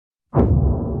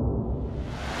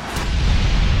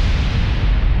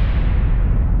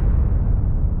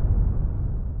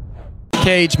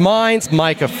Cage Minds,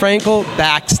 Micah Frankel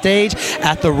backstage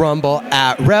at the Rumble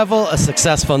at Revel. A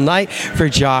successful night for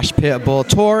Josh Pitbull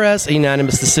Torres, a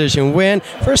unanimous decision win.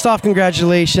 First off,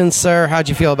 congratulations, sir. How'd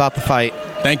you feel about the fight?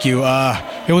 Thank you.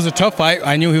 It was a tough fight.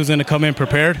 I knew he was going to come in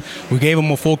prepared. We gave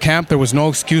him a full camp. There was no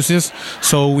excuses.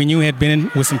 So we knew he had been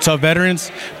in with some tough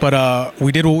veterans, but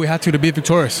we did what we had to be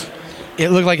victorious.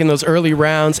 It looked like in those early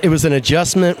rounds, it was an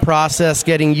adjustment process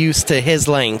getting used to his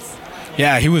length.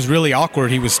 Yeah, he was really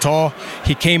awkward. He was tall.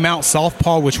 He came out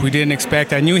southpaw, which we didn't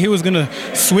expect. I knew he was going to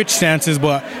switch stances,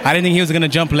 but I didn't think he was going to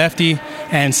jump lefty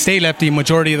and stay lefty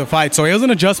majority of the fight. So it was an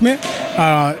adjustment.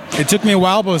 It took me a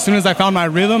while, but as soon as I found my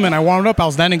rhythm and I warmed up, I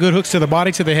was landing good hooks to the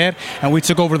body, to the head, and we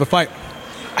took over the fight.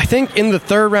 I think in the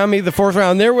third round, maybe the fourth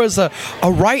round, there was a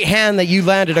right hand that you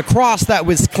landed across that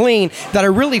was clean that I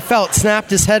really felt snapped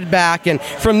his head back, and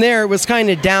from there it was kind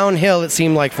of downhill, it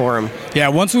seemed like, for him. Yeah,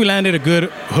 once we landed a good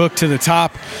hook to the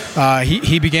top,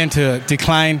 he began to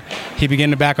decline. He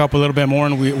began to back up a little bit more,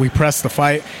 and we pressed the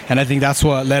fight, and I think that's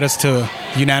what led us to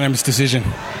unanimous decision.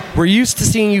 We're used to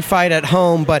seeing you fight at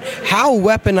home, but how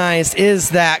weaponized is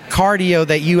that cardio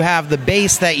that you have, the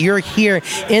base that you're here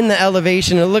in the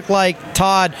elevation? It looked like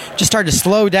Todd just started to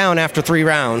slow down after 3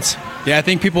 rounds. Yeah, I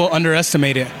think people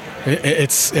underestimate it.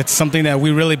 It's something that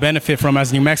we really benefit from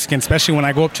as New Mexicans, especially when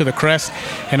I go up to the crest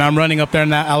and I'm running up there in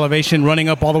that elevation, running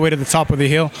up all the way to the top of the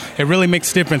hill. It really makes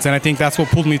a difference, and I think that's what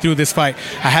pulled me through this fight.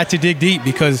 I had to dig deep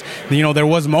because, there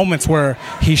was moments where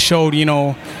he showed,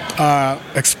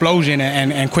 explosion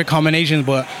and quick combinations,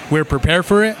 but we were prepared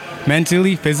for it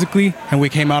mentally, physically, and we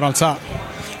came out on top.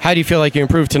 How do you feel like you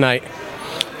improved tonight?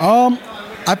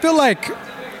 I feel like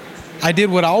I did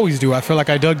what I always do. I feel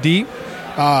like I dug deep.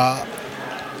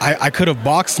 I could have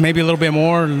boxed maybe a little bit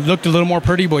more, looked a little more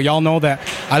pretty, but y'all know that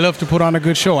I love to put on a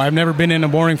good show. I've never been in a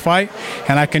boring fight,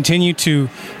 and I continue to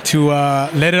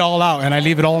let it all out, and I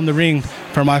leave it all in the ring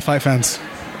for my fight fans.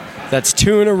 That's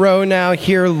 2 in a row now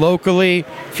here locally.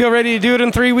 Feel ready to do it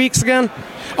in 3 weeks again?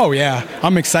 Oh, yeah.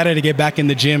 I'm excited to get back in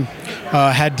the gym.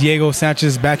 Had Diego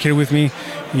Sanchez back here with me,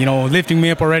 lifting me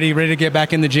up already, ready to get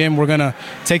back in the gym. We're going to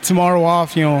take tomorrow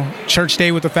off, church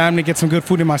day with the family, get some good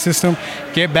food in my system,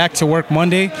 get back to work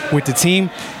Monday with the team.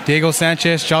 Diego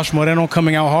Sanchez, Josh Moreno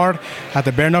coming out hard at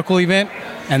the Bare Knuckle event.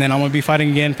 And then I'm going to be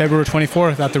fighting again February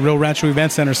 24th at the Rio Rancho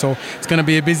Event Center. So it's going to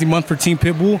be a busy month for Team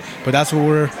Pitbull, but that's what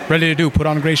we're ready to do, put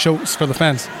on great shows for the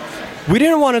fans. We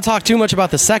didn't want to talk too much about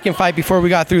the second fight before we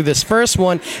got through this first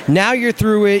one. Now you're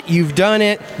through it. You've done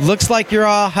it. Looks like you're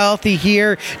all healthy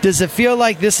here. Does it feel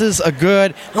like this is a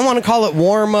good, I don't want to call it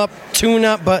warm-up,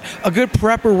 tune-up, but a good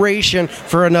preparation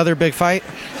for another big fight?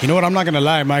 You know what? I'm not going to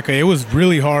lie, Micah. It was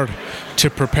really hard to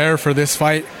prepare for this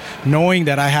fight, knowing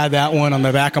that I had that one on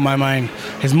the back of my mind.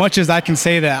 As much as I can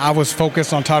say that I was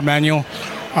focused on Todd Manuel,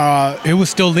 it was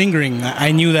still lingering.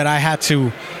 I knew that I had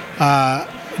to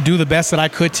do the best that I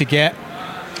could to get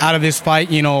out of this fight,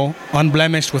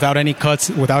 unblemished, without any cuts,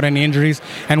 without any injuries.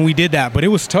 And we did that. But it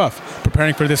was tough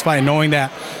preparing for this fight, knowing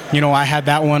that, I had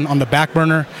that one on the back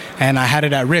burner and I had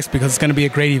it at risk because it's going to be a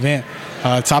great event.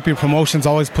 Top Tier Promotions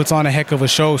always puts on a heck of a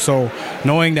show. So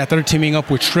knowing that they're teaming up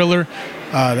with Triller,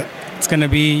 it's going to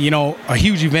be, a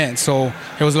huge event. So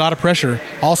it was a lot of pressure.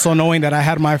 Also knowing that I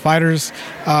had my fighters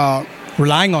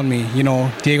relying on me,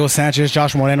 Diego Sanchez,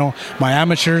 Josh Moreno, my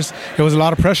amateurs. It was a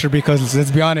lot of pressure because,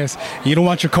 let's be honest, you don't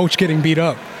want your coach getting beat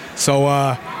up.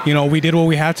 So, we did what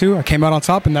we had to. I came out on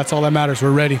top, and that's all that matters.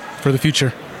 We're ready for the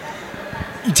future.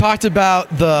 You talked about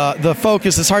the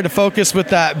focus. It's hard to focus with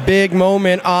that big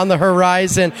moment on the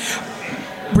horizon.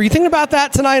 Were you thinking about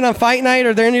that tonight on fight night?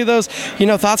 Are there any of those,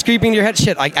 thoughts creeping into your head?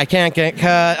 Shit, I can't get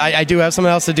cut. I do have something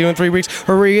else to do in 3 weeks.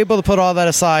 Or were you able to put all that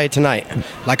aside tonight?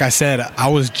 Like I said, I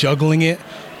was juggling it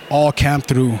all camp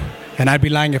through. And I'd be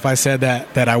lying if I said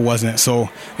that I wasn't. So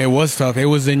it was tough. It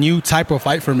was a new type of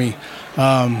fight for me.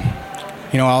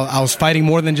 I was fighting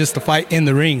more than just the fight in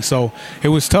the ring. So it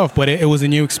was tough, but it was a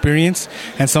new experience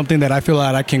and something that I feel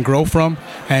like I can grow from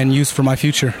and use for my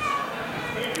future.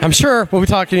 I'm sure we'll be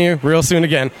talking to you real soon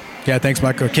again. Yeah, thanks,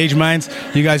 Michael. Cage Minds,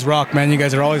 you guys rock, man. You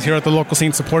guys are always here at the local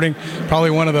scene supporting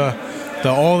probably one of the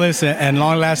oldest and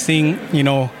long-lasting,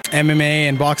 MMA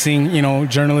and boxing,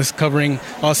 journalists covering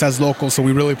us as locals. So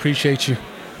we really appreciate you.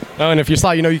 Oh, and if you saw,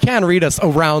 you can read us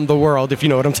around the world if you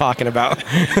know what I'm talking about.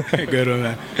 Good on that.